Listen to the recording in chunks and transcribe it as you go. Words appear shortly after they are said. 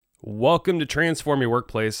Welcome to Transform Your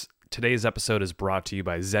Workplace. Today's episode is brought to you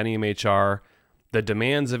by Xenium HR. The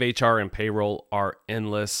demands of HR and payroll are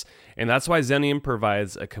endless, and that's why Xenium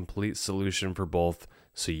provides a complete solution for both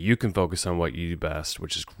so you can focus on what you do best,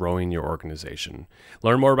 which is growing your organization.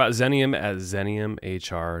 Learn more about Xenium at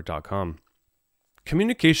xeniumhr.com.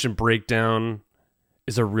 Communication breakdown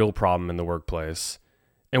is a real problem in the workplace.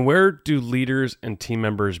 And where do leaders and team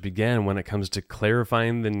members begin when it comes to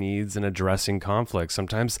clarifying the needs and addressing conflicts?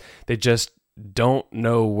 Sometimes they just don't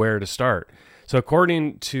know where to start. So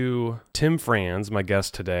according to Tim Franz, my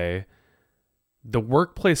guest today, the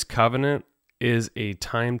workplace covenant is a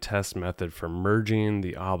time test method for merging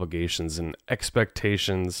the obligations and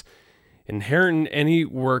expectations inherent in any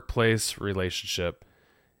workplace relationship.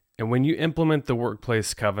 And when you implement the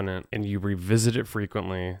workplace covenant and you revisit it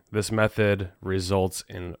frequently, this method results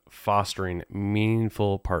in fostering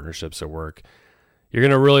meaningful partnerships at work. You're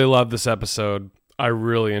going to really love this episode. I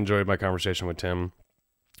really enjoyed my conversation with Tim.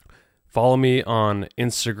 Follow me on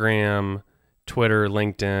Instagram, Twitter,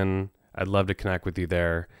 LinkedIn. I'd love to connect with you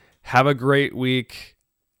there. Have a great week,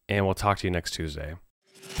 and we'll talk to you next Tuesday.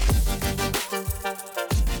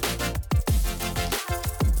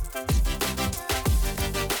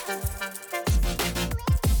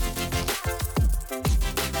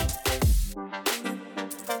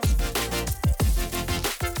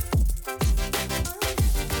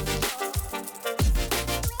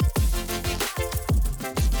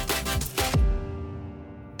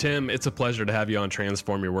 Tim, it's a pleasure to have you on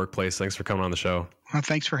Transform Your Workplace. Thanks for coming on the show. Well,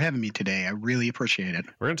 thanks for having me today. I really appreciate it.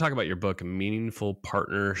 We're going to talk about your book, Meaningful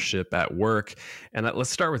Partnership at Work. And let's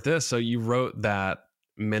start with this. So you wrote that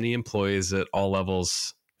many employees at all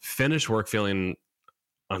levels finish work feeling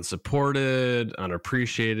unsupported,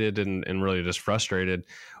 unappreciated, and really just frustrated.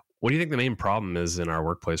 What do you think the main problem is in our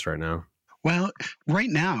workplace right now? Well, right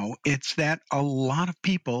now, it's that a lot of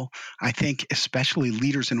people, I think, especially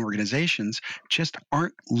leaders in organizations, just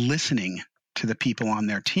aren't listening to the people on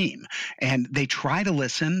their team. And they try to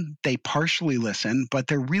listen, they partially listen, but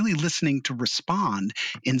they're really listening to respond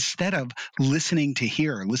instead of listening to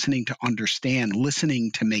hear, listening to understand,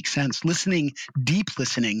 listening to make sense, deep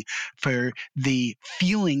listening for the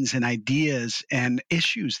feelings and ideas and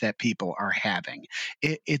issues that people are having.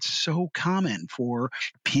 It's so common for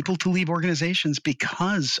people to leave organizations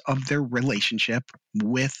because of their relationship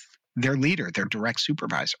with their leader, their direct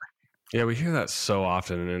supervisor. Yeah, we hear that so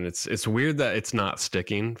often, and it's weird that it's not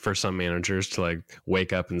sticking for some managers to like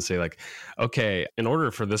wake up and say like, okay, in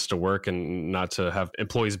order for this to work and not to have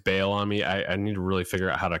employees bail on me, I need to really figure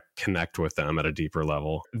out how to connect with them at a deeper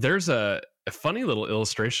level. There's a funny little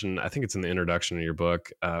illustration. I think it's in the introduction of your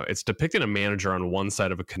book. It's depicting a manager on one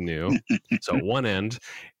side of a canoe, so one end,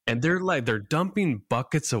 and they're dumping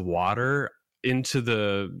buckets of water into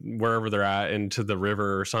the wherever they're at, into the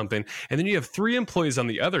river or something. And then you have three employees on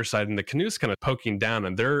the other side and the canoe's kind of poking down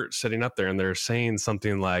and they're sitting up there and they're saying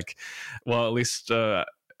something like, well, at least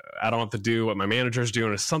I don't have to do what my manager's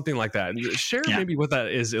doing or something like that. Share maybe what that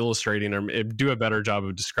is illustrating, or do a better job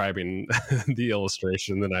of describing the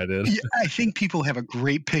illustration than I did. Yeah, I think people have a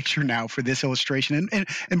great picture now for this illustration.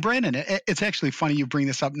 And Brandon, it's actually funny you bring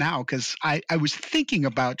this up now because I was thinking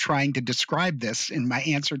about trying to describe this in my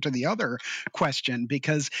answer to the other question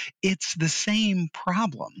because it's the same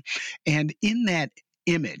problem. And in that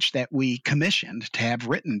image that we commissioned to have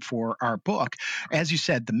written for our book, as you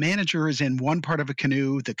said, the manager is in one part of a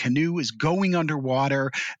canoe, the canoe is going underwater,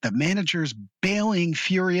 the manager's bailing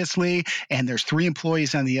furiously, and there's three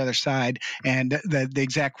employees on the other side, and the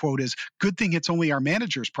exact quote is, "Good thing it's only our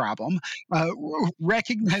manager's problem,"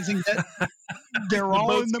 recognizing that they're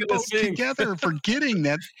all in the boat together, forgetting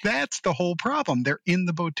that that's the whole problem. They're in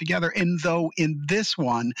the boat together. And though in this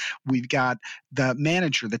one, we've got the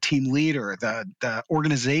manager, the team leader, the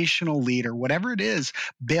organizational leader, whatever it is,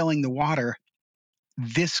 bailing the water,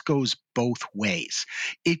 this goes both ways.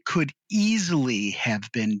 It could easily have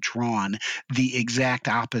been drawn the exact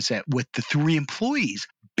opposite with the three employees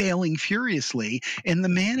bailing furiously and the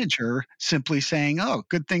manager simply saying, oh,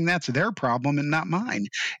 good thing that's their problem and not mine.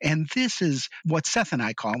 And this is what Seth and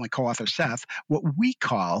I call, my co-author Seth, what we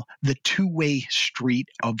call the two-way street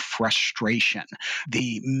of frustration.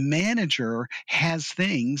 The manager has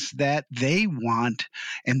things that they want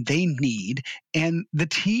and they need, and the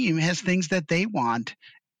team has things that they want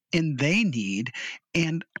and they need.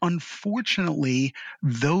 And unfortunately,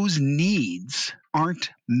 those needs aren't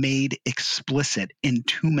made explicit in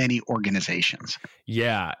too many organizations.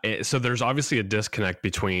 Yeah. So there's obviously a disconnect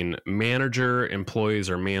between manager, employees,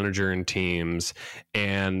 or manager and teams.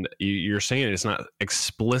 And you're saying it's not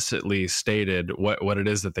explicitly stated what it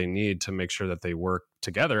is that they need to make sure that they work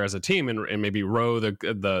together as a team and maybe row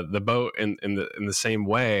the boat in the same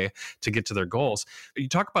way to get to their goals. You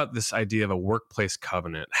talk about this idea of a workplace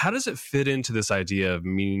covenant. How does it fit into this idea of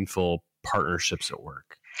meaningful partnerships at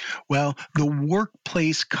work? Well, the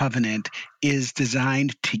workplace covenant is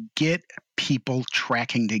designed to get people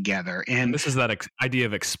tracking together. And this is that idea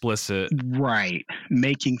of explicit. Right.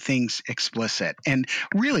 Making things explicit. And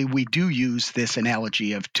really, we do use this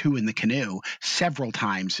analogy of two in the canoe several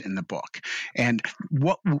times in the book. And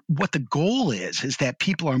what the goal is that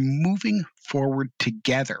people are moving forward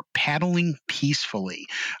together, paddling peacefully,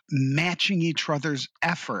 matching each other's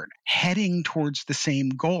effort, heading towards the same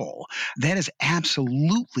goal. That is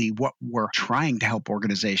absolutely what we're trying to help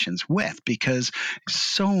organizations with, because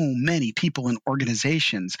so many people in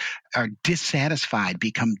organizations are dissatisfied,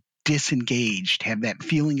 become disengaged, have that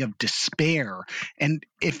feeling of despair. And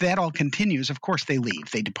if that all continues, of course, they leave,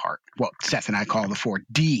 they depart. What Seth and I call the 4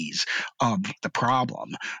 Ds of the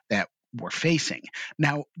problem that we're facing.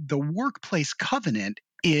 Now, the workplace covenant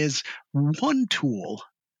is one tool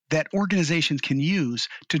that organizations can use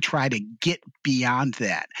to try to get beyond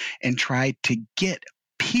that and try to get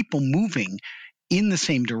people moving in the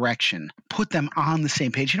same direction, put them on the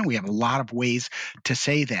same page. We have a lot of ways to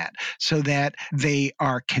say that, so that they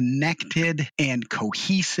are connected and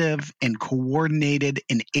cohesive and coordinated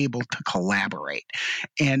and able to collaborate.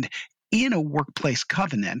 And in a workplace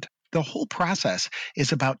covenant, the whole process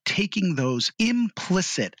is about taking those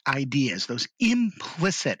implicit ideas, those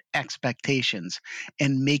implicit expectations,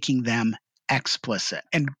 and making them explicit.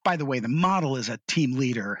 And by the way, the model is a team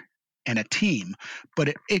leader and a team,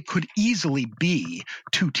 but it could easily be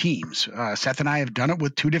 2 teams. Seth and I have done it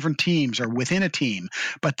with 2 different teams or within a team.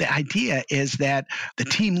 But the idea is that the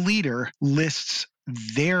team leader lists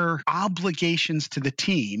their obligations to the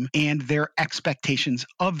team and their expectations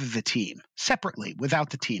of the team separately without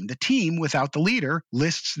the team. The team without the leader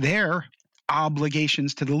lists their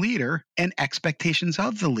obligations to the leader and expectations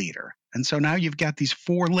of the leader. And so now you've got these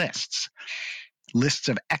 4 lists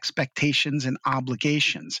of expectations and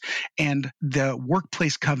obligations. And the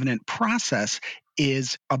workplace covenant process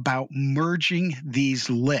is about merging these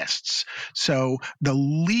lists. So the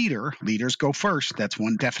leaders go first. That's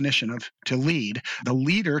one definition of to lead. The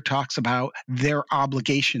leader talks about their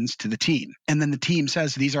obligations to the team. And then the team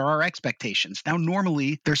says, these are our expectations. Now,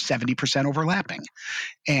 normally there's 70% overlapping.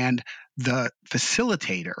 And the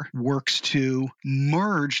facilitator works to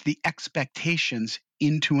merge the expectations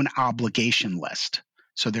into an obligation list.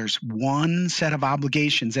 So there's one set of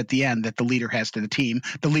obligations at the end that the leader has to the team.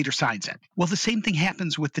 The leader signs it. Well, the same thing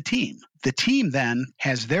happens with the team. The team then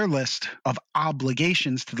has their list of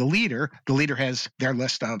obligations to the leader. The leader has their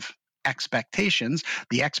list of expectations.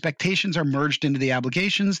 The expectations are merged into the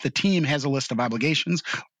obligations. The team has a list of obligations.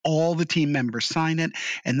 All the team members sign it.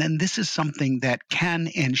 And then this is something that can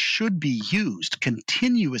and should be used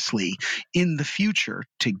continuously in the future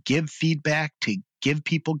to give feedback, to give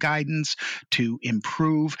people guidance, to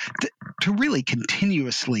improve, to really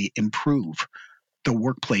continuously improve the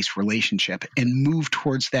workplace relationship and move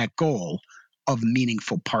towards that goal of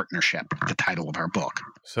meaningful partnership, the title of our book.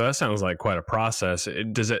 So that sounds like quite a process.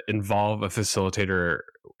 Does it involve a facilitator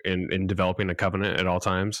in developing a covenant at all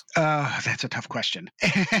times? That's a tough question.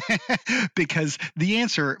 Because the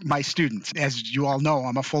answer, my students, as you all know,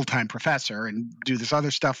 I'm a full-time professor and do this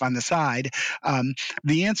other stuff on the side.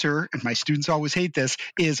 The answer, and my students always hate this,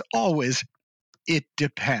 is always, it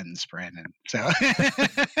depends, Brandon. So,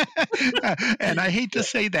 and I hate to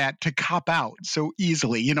say that to cop out so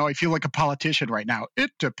easily. I feel like a politician right now. It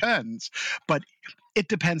depends. But it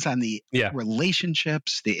depends on the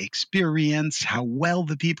relationships, the experience, how well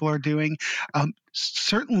the people are doing.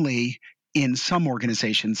 Certainly, in some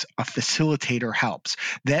organizations, a facilitator helps.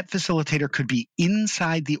 That facilitator could be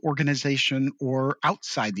inside the organization or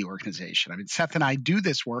outside the organization. I mean, Seth and I do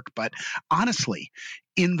this work, but honestly,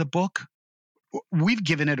 in the book, we've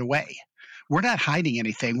given it away. We're not hiding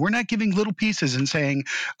anything. We're not giving little pieces and saying,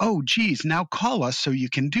 oh, geez, now call us so you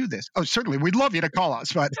can do this. Oh, certainly, we'd love you to call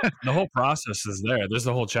us. But the whole process is there. There's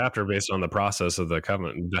the whole chapter based on the process of the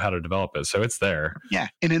covenant, how to develop it. So it's there. Yeah.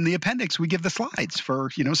 And in the appendix, we give the slides for,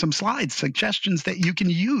 some slides, suggestions that you can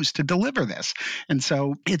use to deliver this. And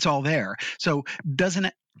so it's all there. So doesn't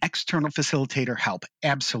external facilitator help?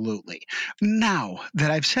 Absolutely. Now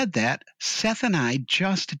that I've said that, Seth and I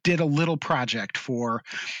just did a little project for,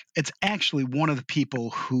 it's actually one of the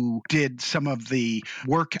people who did some of the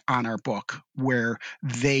work on our book, where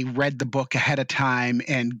they read the book ahead of time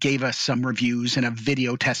and gave us some reviews and a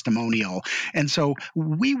video testimonial. And so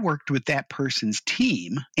we worked with that person's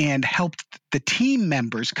team and helped the team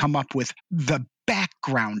members come up with the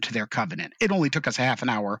background to their covenant. It only took us a half an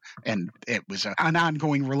hour, and it was an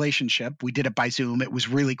ongoing relationship. We did it by Zoom. It was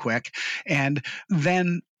really quick. And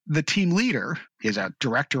then the team leader is a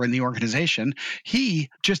director in the organization. He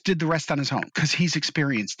just did the rest on his own because he's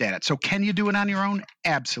experienced at it. So can you do it on your own?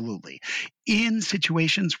 Absolutely. In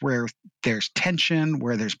situations where there's tension,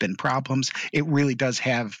 where there's been problems, it really does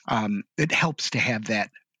have, it helps to have that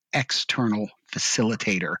external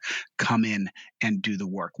facilitator come in and do the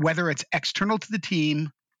work. Whether it's external to the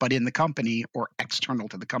team, but in the company, or external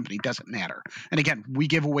to the company, doesn't matter. And again, we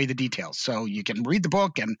give away the details. So you can read the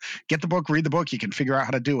book and get the book, read the book. You can figure out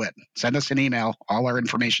how to do it. Send us an email. All our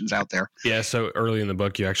information's out there. Yeah. So early in the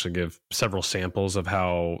book, you actually give several samples of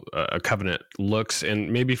how a covenant looks.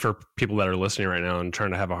 And maybe for people that are listening right now and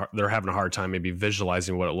trying to they're having a hard time maybe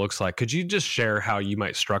visualizing what it looks like, could you just share how you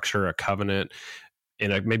might structure a covenant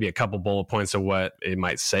in maybe a couple bullet points of what it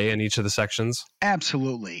might say in each of the sections?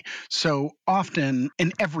 Absolutely. So often,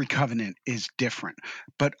 and every covenant is different,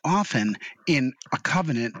 but often in a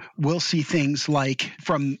covenant, we'll see things like,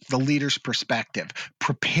 from the leader's perspective,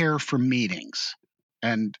 prepare for meetings.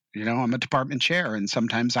 And, I'm a department chair, and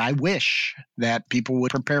sometimes I wish that people would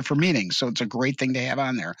prepare for meetings. So it's a great thing to have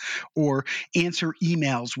on there. Or answer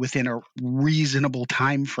emails within a reasonable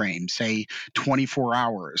time frame, say 24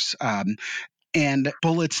 hours. And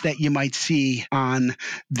bullets that you might see on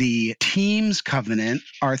the team's covenant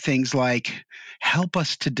are things like, help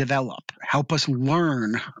us to develop, help us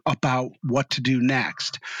learn about what to do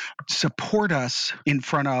next, support us in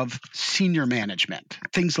front of senior management.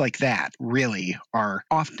 Things like that really are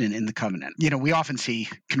often in the covenant. We often see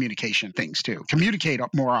communication things too. Communicate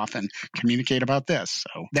more often, communicate about this.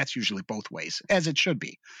 So that's usually both ways, as it should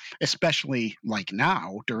be, especially like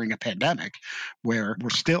now during a pandemic where we're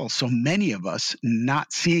still, so many of us,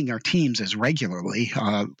 not seeing our teams as regularly.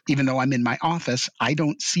 Even though I'm in my office, I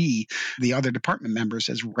don't see the other department members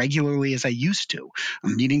as regularly as I used to.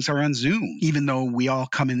 Meetings are on Zoom, even though we all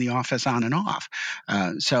come in the office on and off.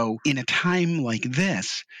 So in a time like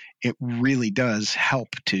this, it really does help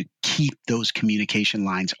to keep those communication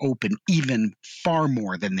lines open even far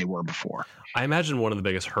more than they were before. I imagine one of the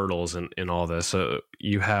biggest hurdles in all this,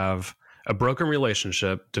 you have a broken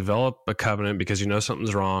relationship, develop a covenant because you know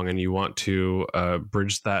something's wrong and you want to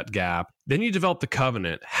bridge that gap. Then you develop the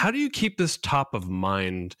covenant. How do you keep this top of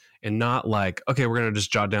mind and not like, okay, we're going to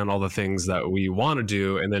just jot down all the things that we want to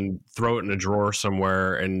do and then throw it in a drawer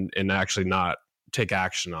somewhere and actually not take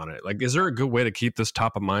action on it? Like, is there a good way to keep this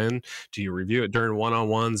top of mind? Do you review it during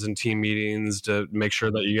one-on-ones and team meetings to make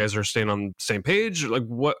sure that you guys are staying on the same page? Like,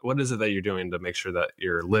 what is it that you're doing to make sure that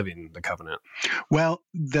you're living the covenant? Well,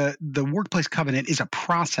 the workplace covenant is a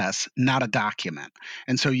process, not a document.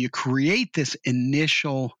 And so you create this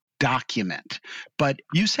initial document. But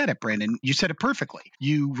you said it, Brandon. You said it perfectly.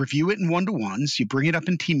 You review it in one-to-ones. You bring it up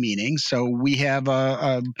in team meetings. So we have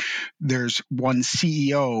there's one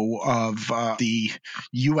CEO of the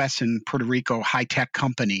U.S. and Puerto Rico high-tech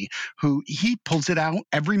company who he pulls it out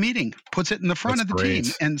every meeting, puts it in the front of the team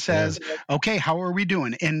and says, okay, how are we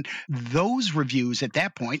doing? And those reviews at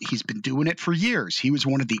that point, he's been doing it for years. He was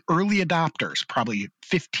one of the early adopters, probably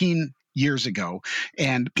 15 years ago,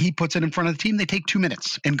 and he puts it in front of the team. They take 2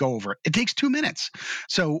 minutes and go over it. It takes 2 minutes.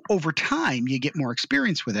 So over time, you get more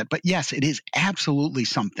experience with it. But yes, it is absolutely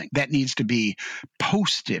something that needs to be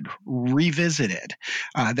posted, revisited,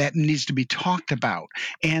 that needs to be talked about.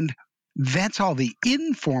 And that's all the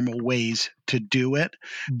informal ways to do it.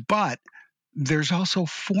 But there's also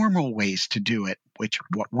formal ways to do it, which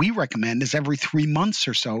what we recommend is every 3 months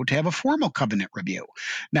or so to have a formal covenant review.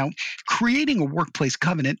 Now, creating a workplace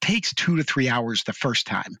covenant takes 2 to 3 hours the first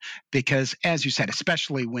time because, as you said,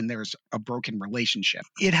 especially when there's a broken relationship,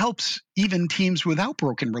 it helps even teams without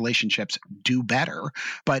broken relationships do better.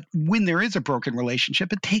 But when there is a broken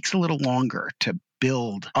relationship, it takes a little longer to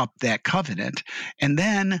build up that covenant. And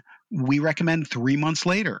then we recommend 3 months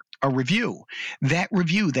later a review. That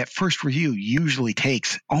first review usually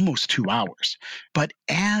takes almost 2 hours. But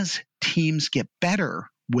as teams get better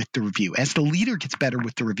with the review, as the leader gets better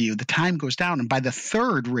with the review, the time goes down. And by the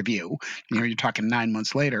third review, you're talking 9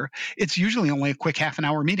 months later, it's usually only a quick half an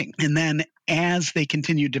hour meeting. And then as they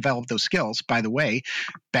continue to develop those skills, by the way,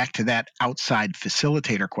 back to that outside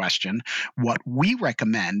facilitator question, what we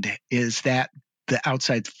recommend is that the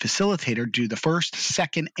outside facilitator do the first,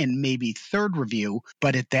 second, and maybe third review.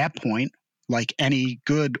 But at that point, like any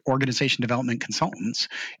good organization development consultants,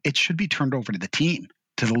 it should be turned over to the team,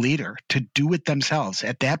 to the leader, to do it themselves.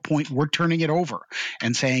 At that point, we're turning it over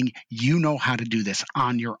and saying, you know how to do this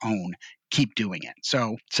on your own. Keep doing it.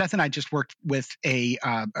 So Seth and I just worked with a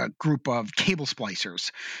group of cable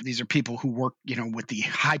splicers. These are people who work, with the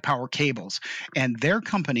high power cables, and their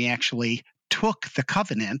company actually took the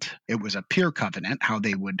covenant. It was a peer covenant, how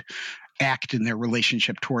they would act in their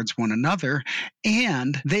relationship towards one another,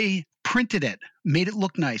 and they printed it, made it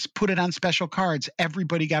look nice, put it on special cards.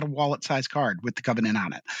 Everybody got a wallet-sized card with the covenant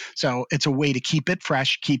on it. So it's a way to keep it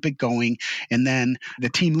fresh, keep it going, and then the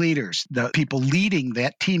team leaders, the people leading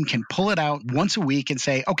that team, can pull it out once a week and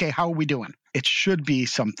say, okay, how are we doing? It should be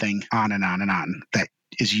something on and on and on that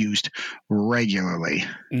is used regularly.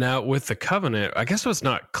 Now, with the covenant, I guess what's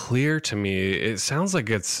not clear to me, it sounds like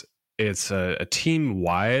it's a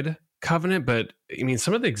team-wide covenant, but I mean,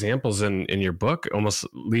 some of the examples in your book almost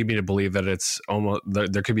lead me to believe that it's almost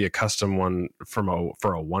there could be a custom one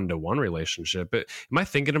for a one-to-one relationship. But am I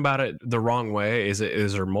thinking about it the wrong way? Is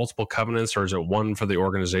there multiple covenants, or is it one for the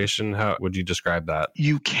organization? How would you describe that?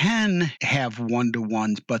 You can have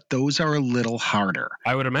one-to-ones, but those are a little harder.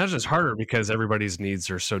 I would imagine it's harder because everybody's needs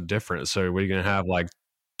are so different. So we're going to have like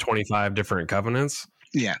 25 different covenants?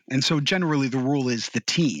 Yeah. And so generally the rule is the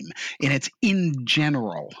team, and it's in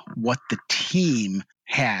general what the team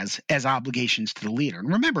has as obligations to the leader.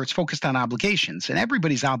 And remember, it's focused on obligations, and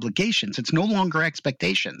everybody's obligations. It's no longer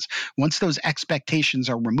expectations. Once those expectations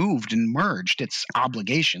are removed and merged, it's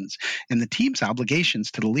obligations. And the team's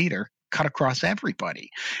obligations to the leader cut across everybody.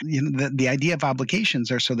 The idea of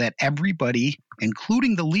obligations are so that everybody,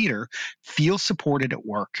 including the leader, feels supported at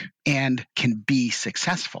work and can be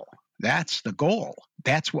successful. That's the goal.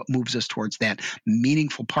 That's what moves us towards that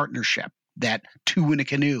meaningful partnership, that two in a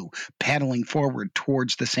canoe paddling forward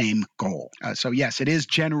towards the same goal. So yes, it is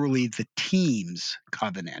generally the team's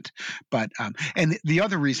covenant. But and the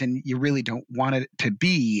other reason you really don't want it to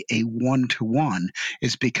be a one-to-one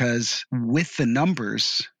is because with the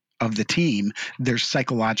numbers of the team, there's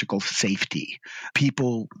psychological safety.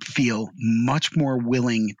 People feel much more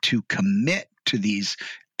willing to commit to these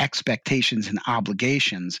expectations and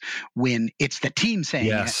obligations when it's the team saying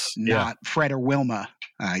it, not Fred or Wilma.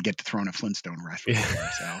 I get to throw in a Flintstone reference.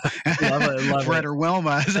 So love Fred or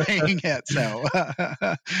Wilma saying it. So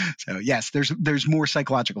yes, there's more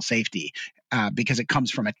psychological safety because it comes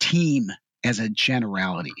from a team as a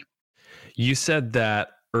generality. You said that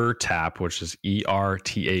ERTAP, which is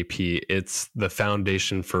ERTAP, it's the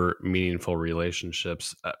Foundation for Meaningful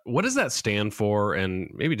Relationships. What does that stand for? And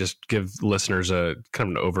maybe just give listeners a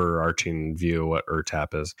kind of an overarching view of what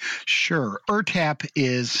ERTAP is. Sure. ERTAP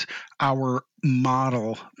is our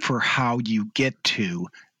model for how you get to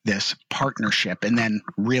this partnership and then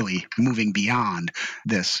really moving beyond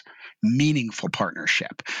this meaningful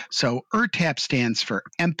partnership. So ERTAP stands for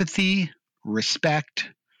empathy, respect,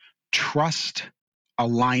 trust,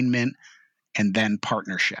 alignment, and then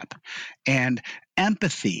partnership. And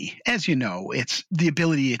empathy, as you know, it's the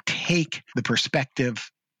ability to take the perspective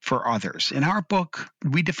for others. In our book,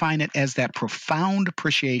 we define it as that profound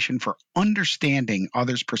appreciation for understanding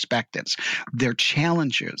others' perspectives, their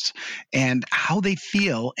challenges, and how they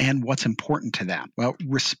feel and what's important to them. Well,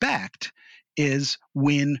 respect is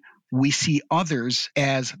when we see others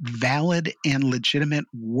as valid and legitimate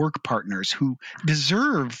work partners who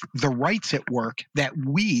deserve the rights at work that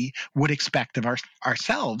we would expect of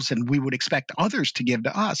ourselves and we would expect others to give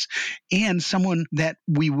to us, and someone that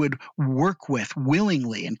we would work with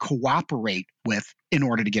willingly and cooperate with in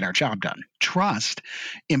order to get our job done. Trust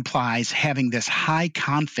implies having this high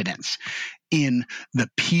confidence in the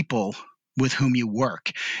people with whom you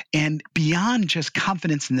work. And beyond just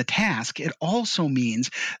confidence in the task, it also means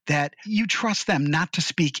that you trust them not to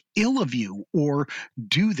speak ill of you or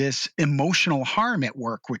do this emotional harm at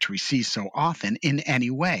work, which we see so often, in any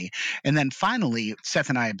way. And then finally, Seth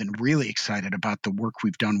and I have been really excited about the work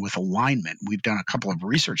we've done with alignment. We've done a couple of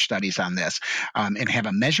research studies on this and have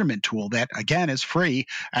a measurement tool that, again, is free.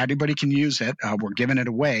 Anybody can use it. We're giving it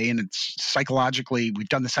away, and it's psychologically, we've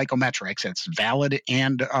done the psychometrics. It's valid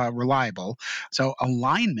and reliable. So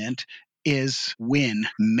alignment is when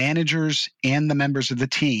managers and the members of the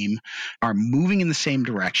team are moving in the same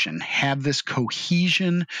direction, have this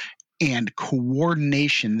cohesion and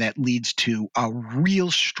coordination that leads to a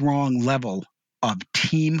real strong level of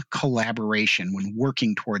team collaboration when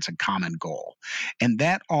working towards a common goal. And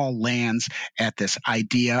that all lands at this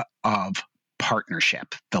idea of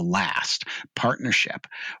partnership, the last partnership,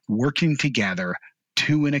 working together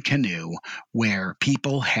two in a canoe where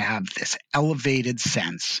people have this elevated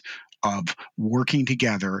sense of working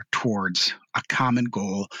together towards a common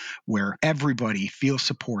goal where everybody feels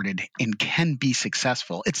supported and can be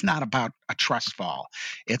successful. It's not about a trust fall.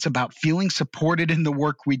 It's about feeling supported in the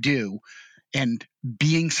work we do and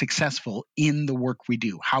being successful in the work we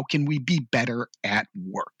do. How can we be better at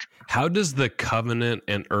work? How does the Covenant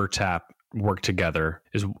and ERTAP work together?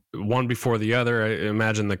 Is one before the other? I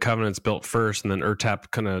imagine the Covenant's built first and then ERTAP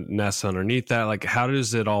kind of nests underneath that. Like, how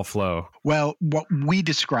does it all flow? Well, what we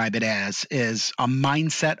describe it as is a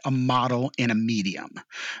mindset, a model, and a medium.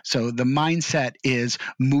 So the mindset is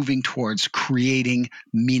moving towards creating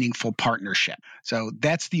meaningful partnership. So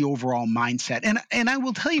that's the overall mindset. And I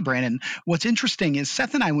will tell you, Brandon, what's interesting is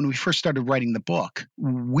Seth and I, when we first started writing the book,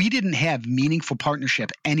 we didn't have meaningful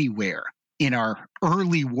partnership anywhere in our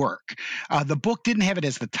early work. The book didn't have it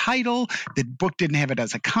as the title. The book didn't have it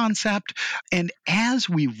as a concept. And as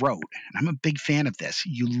we wrote, and I'm a big fan of this,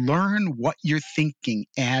 you learn what you're thinking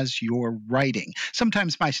as you're writing.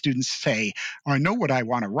 Sometimes my students say, I know what I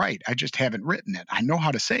want to write. I just haven't written it. I know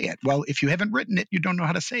how to say it. Well, if you haven't written it, you don't know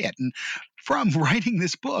how to say it. And from writing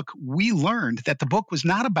this book, we learned that the book was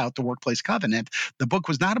not about the Workplace Covenant. The book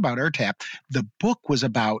was not about ERTAP. The book was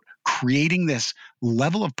about creating this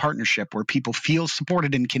level of partnership where people feel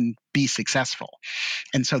supported and can be successful.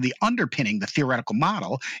 And so the underpinning, the theoretical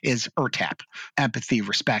model is ERTAP: empathy,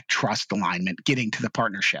 respect, trust, alignment, getting to the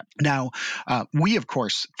partnership. Now, we, of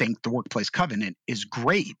course, think the Workplace Covenant is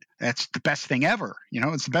great. That's the best thing ever.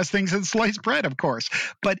 It's the best thing since sliced bread, of course.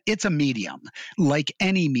 But it's a medium. Like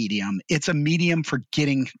any medium, it's a medium for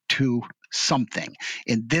getting to something.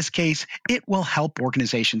 In this case, it will help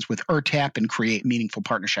organizations with ERTAP and create meaningful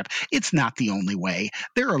partnership. It's not the only way.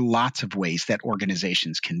 There are lots of ways that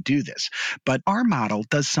organizations can do this. But our model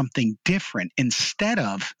does something different. Instead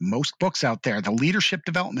of most books out there, the leadership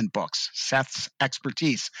development books, Seth's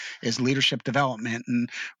expertise is leadership development, and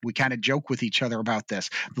we kind of joke with each other about this.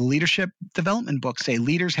 The leadership development books say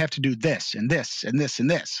leaders have to do this and this and this and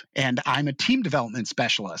this. And I'm a team development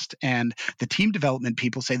specialist, and the team development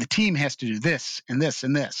people say the team has to do this and this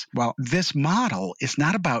and this. Well, this model is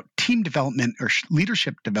not about team development or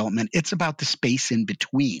leadership development. It's about the space in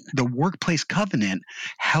between. The Workplace Covenant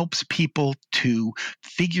helps people to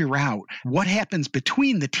figure out what happens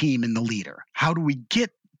between the team and the leader. How do we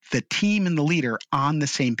get the team and the leader on the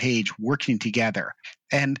same page working together?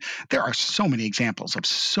 And there are so many examples of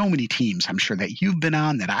so many teams, I'm sure, that you've been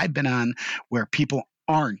on, that I've been on, where people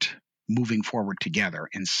aren't moving forward together.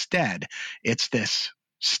 Instead, it's this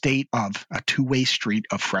state of a two-way street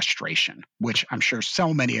of frustration, which I'm sure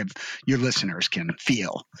so many of your listeners can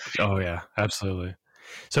feel. Oh, yeah, absolutely.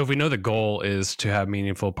 So if we know the goal is to have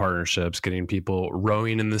meaningful partnerships, getting people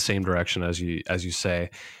rowing in the same direction, as you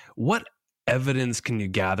say, what evidence can you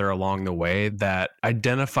gather along the way that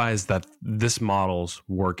identifies that this model's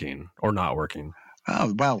working or not working?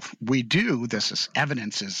 Oh, well, we do. This is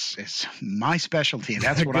evidence is my specialty.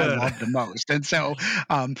 That's what I love the most. And so,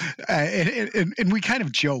 and we kind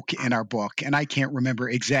of joke in our book, and I can't remember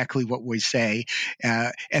exactly what we say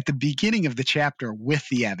at the beginning of the chapter with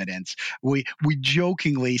the evidence. We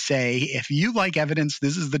jokingly say, if you like evidence,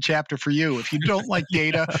 this is the chapter for you. If you don't like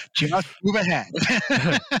data, just move ahead.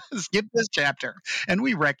 Skip this chapter. And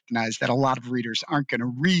we recognize that a lot of readers aren't going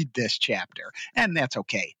to read this chapter, and that's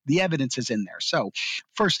okay. The evidence is in there. So,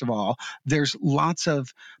 first of all, there's lots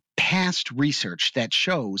of past research that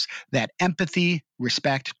shows that empathy,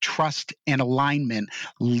 respect, trust, and alignment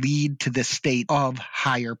lead to the state of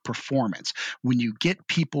higher performance. When you get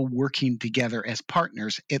people working together as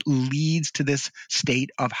partners, it leads to this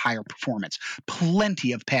state of higher performance.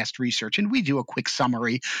 Plenty of past research, and we do a quick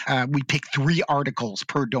summary. We pick 3 articles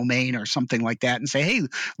per domain or something like that and say, hey,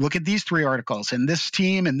 look at these 3 articles, and this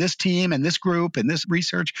team, and this team, and this group, and this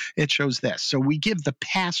research, it shows this. So we give the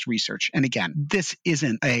past research. And again, this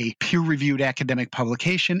isn't a peer-reviewed academic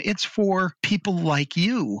publication. It's for people like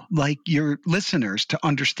you, like your listeners, to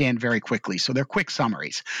understand very quickly. So they're quick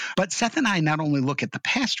summaries. But Seth and I not only look at the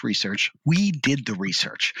past research, we did the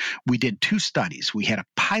research. We did 2 studies. We had a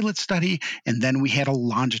pilot study, and then we had a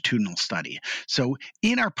longitudinal study. So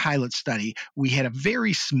in our pilot study, we had a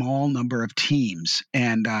very small number of teams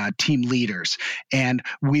and team leaders. And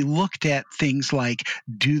we looked at things like,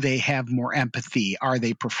 do they have more empathy? Are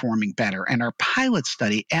they performing better? And our pilot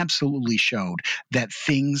study absolutely showed that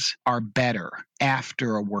things are better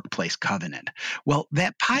after a Workplace Covenant. Well,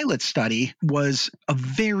 that pilot study was a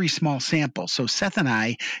very small sample. So Seth and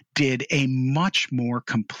I did a much more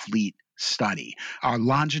complete study, our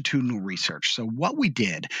longitudinal research. So what we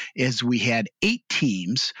did is we had 8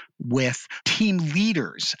 teams with team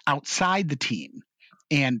leaders outside the team.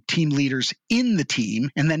 and team leaders in the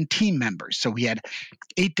team, and then team members. So we had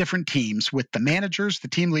 8 different teams with the managers, the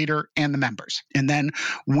team leader, and the members. And then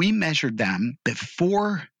we measured them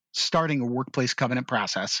before starting a workplace covenant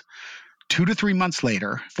process, 2 to 3 months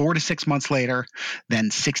later, 4 to 6 months later,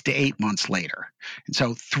 then 6 to 8 months later. And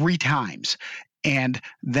so 3 times. And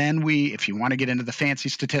then if you want to get into the fancy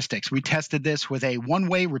statistics, we tested this with a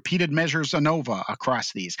one-way repeated measures ANOVA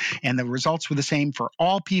across these. And the results were the same for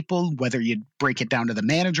all people, whether you break it down to the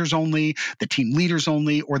managers only, the team leaders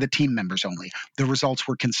only, or the team members only. The results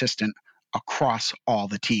were consistent across all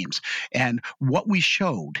the teams. And what we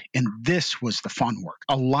showed, and this was the fun work,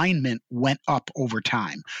 alignment went up over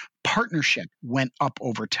time. Partnership went up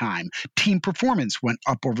over time. Team performance went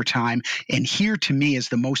up over time. And here to me is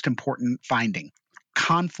the most important finding.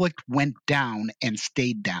 Conflict went down and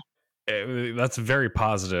stayed down. That's very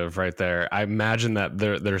positive right there. I imagine that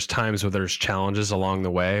there's times where there's challenges along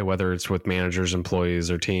the way, whether it's with managers, employees,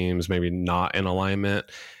 or teams, maybe not in alignment.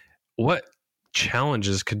 What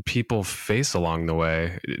challenges could people face along the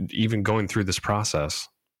way, even going through this process?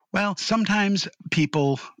 Well, sometimes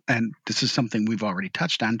people, and this is something we've already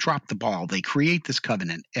touched on, drop the ball. They create this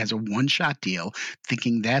covenant as a one-shot deal,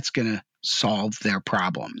 thinking that's going to solve their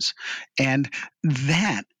problems. And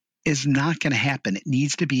that is not going to happen. It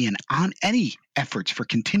needs to be on any efforts for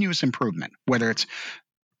continuous improvement, whether it's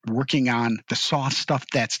working on the soft stuff,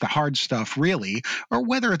 that's the hard stuff really, or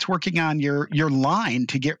whether it's working on your line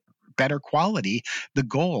to get better quality. The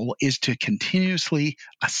goal is to continuously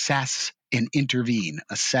assess and intervene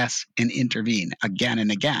again and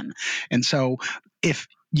again. And so if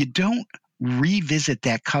you don't revisit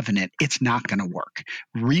that covenant, it's not going to work.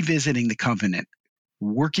 Revisiting the covenant,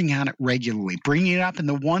 working on it regularly, bringing it up in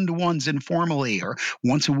the one-to-ones informally or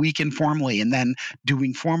once a week informally, and then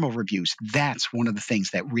doing formal reviews. That's one of the things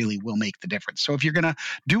that really will make the difference. So if you're going to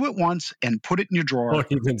do it once and put it in your drawer,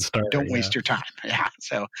 don't waste your time. Yeah.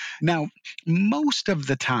 So now, most of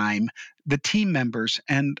the time, the team members,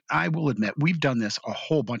 and I will admit, we've done this a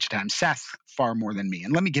whole bunch of times, Seth far more than me.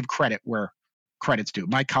 And let me give credit where credit's due.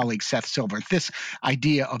 My colleague, Seth Silver, this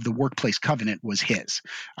idea of the workplace covenant was his.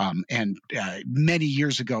 Many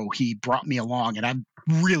years ago, he brought me along, and I've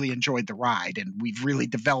really enjoyed the ride. And we've really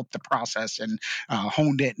developed the process and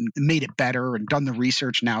honed it and made it better and done the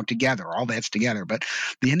research now together. All that's together. But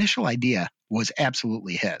the initial idea was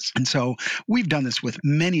absolutely his. And so we've done this with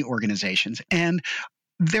many organizations. And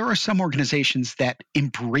there are some organizations that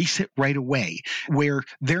embrace it right away, where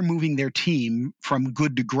they're moving their team from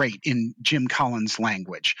good to great in Jim Collins'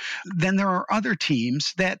 language. Then there are other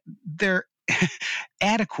teams that they're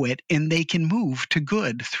adequate and they can move to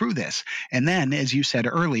good through this. And then, as you said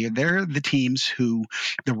earlier, they're the teams who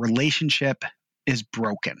the relationship is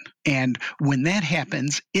broken. And when that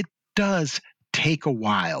happens, it does take a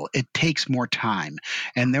while. It takes more time.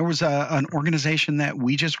 And there was an organization that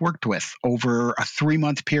we just worked with over a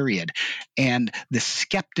 3-month period. And the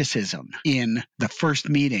skepticism in the first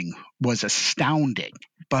meeting was astounding.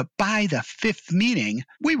 But by the 5th meeting,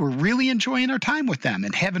 we were really enjoying our time with them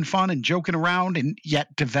and having fun and joking around, and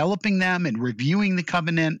yet developing them and reviewing the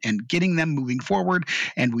covenant and getting them moving forward.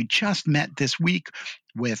 And we just met this week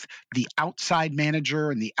with the outside manager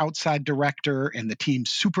and the outside director and the team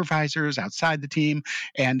supervisors outside the team.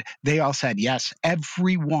 And they all said, yes,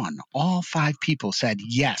 everyone, all 5 people said,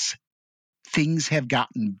 yes, things have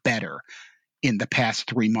gotten better in the past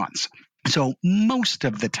 3 months. So most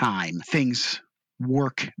of the time, things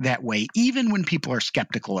work that way, even when people are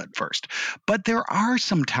skeptical at first. But there are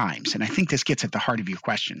some times, and I think this gets at the heart of your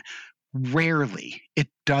question, rarely it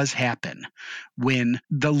does happen when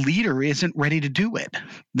the leader isn't ready to do it.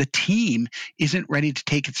 The team isn't ready to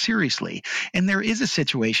take it seriously. And there is a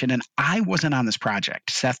situation, and I wasn't on this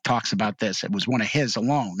project. Seth talks about this. It was one of his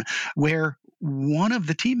alone, where one of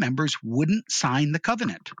the team members wouldn't sign the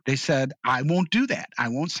covenant. They said, I won't do that. I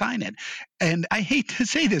won't sign it. And I hate to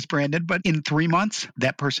say this, Brandon, but in 3 months,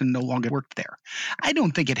 that person no longer worked there. I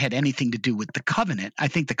don't think it had anything to do with the covenant. I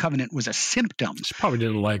think the covenant was a symptom. She probably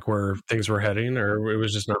didn't like where things were heading, or it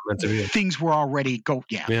was just not meant to be. Things were already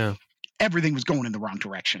yeah. Everything was going in the wrong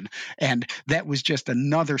direction. And that was just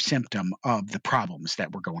another symptom of the problems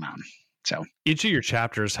that were going on. So each of your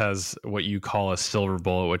chapters has what you call a silver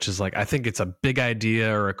bullet, which is like, I think it's a big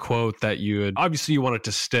idea or a quote that you want it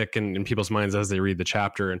to stick in people's minds as they read the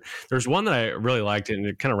chapter. And there's one that I really liked, and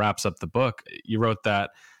it kind of wraps up the book. You wrote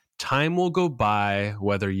that time will go by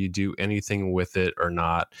whether you do anything with it or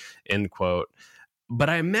not, end quote. But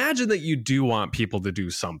I imagine that you do want people to do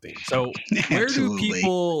something. So where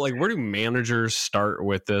do managers start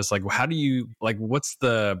with this? Like, how do you, what's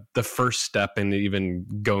the first step in even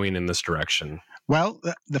going in this direction? Well,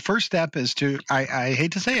 the first step is I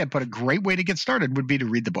hate to say it, but a great way to get started would be to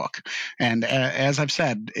read the book. And as I've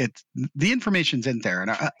said, the information's in there.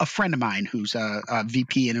 And a friend of mine who's a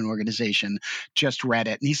VP in an organization just read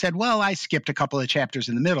it. And he said, well, I skipped a couple of chapters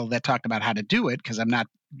in the middle that talked about how to do it because I'm not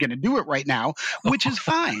going to do it right now, which is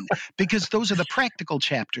fine because those are the practical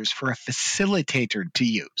chapters for a facilitator to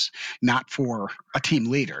use, not for a team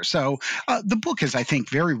leader. So the book is, I think,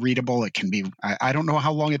 very readable. It can be, I don't know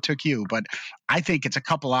how long it took you, but I think it's a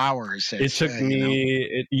couple hours. It took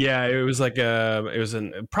me, it was like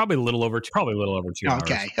probably a little over 2 hours.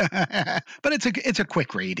 Okay. But it's a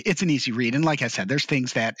quick read. It's an easy read. And like I said, there's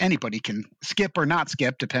things that anybody can skip or not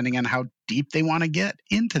skip depending on how deep they want to get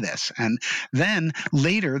into this. And then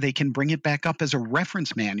later they can bring it back up as a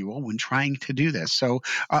reference manual when trying to do this. So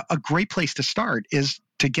a great place to start is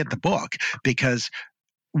to get the book because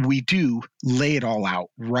we do lay it all out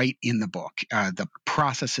right in the book. The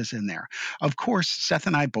process is in there. Of course, Seth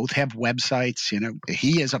and I both have websites.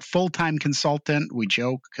 He is a full-time consultant. We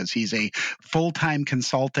joke because he's a full-time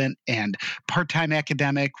consultant and part-time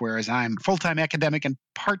academic, whereas I'm full-time academic and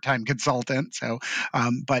part-time consultant. So,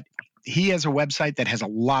 but he has a website that has a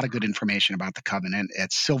lot of good information about the covenant.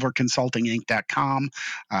 It's silverconsultinginc.com.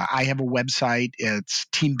 I have a website. It's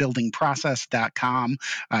teambuildingprocess.com.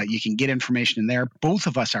 You can get information in there. Both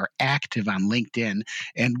of us are active on LinkedIn,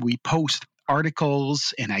 and we post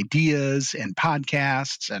articles and ideas and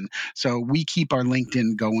podcasts. And so we keep our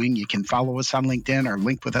LinkedIn going. You can follow us on LinkedIn or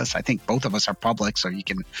link with us. I think both of us are public, so you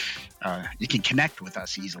can connect with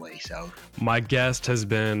us easily. So my guest has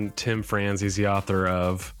been Tim Franz. He's the author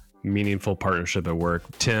of Meaningful Partnership at Work.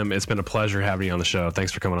 Tim, it's been a pleasure having you on the show.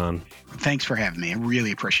 Thanks for coming on. Thanks for having me. I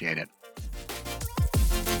really appreciate it.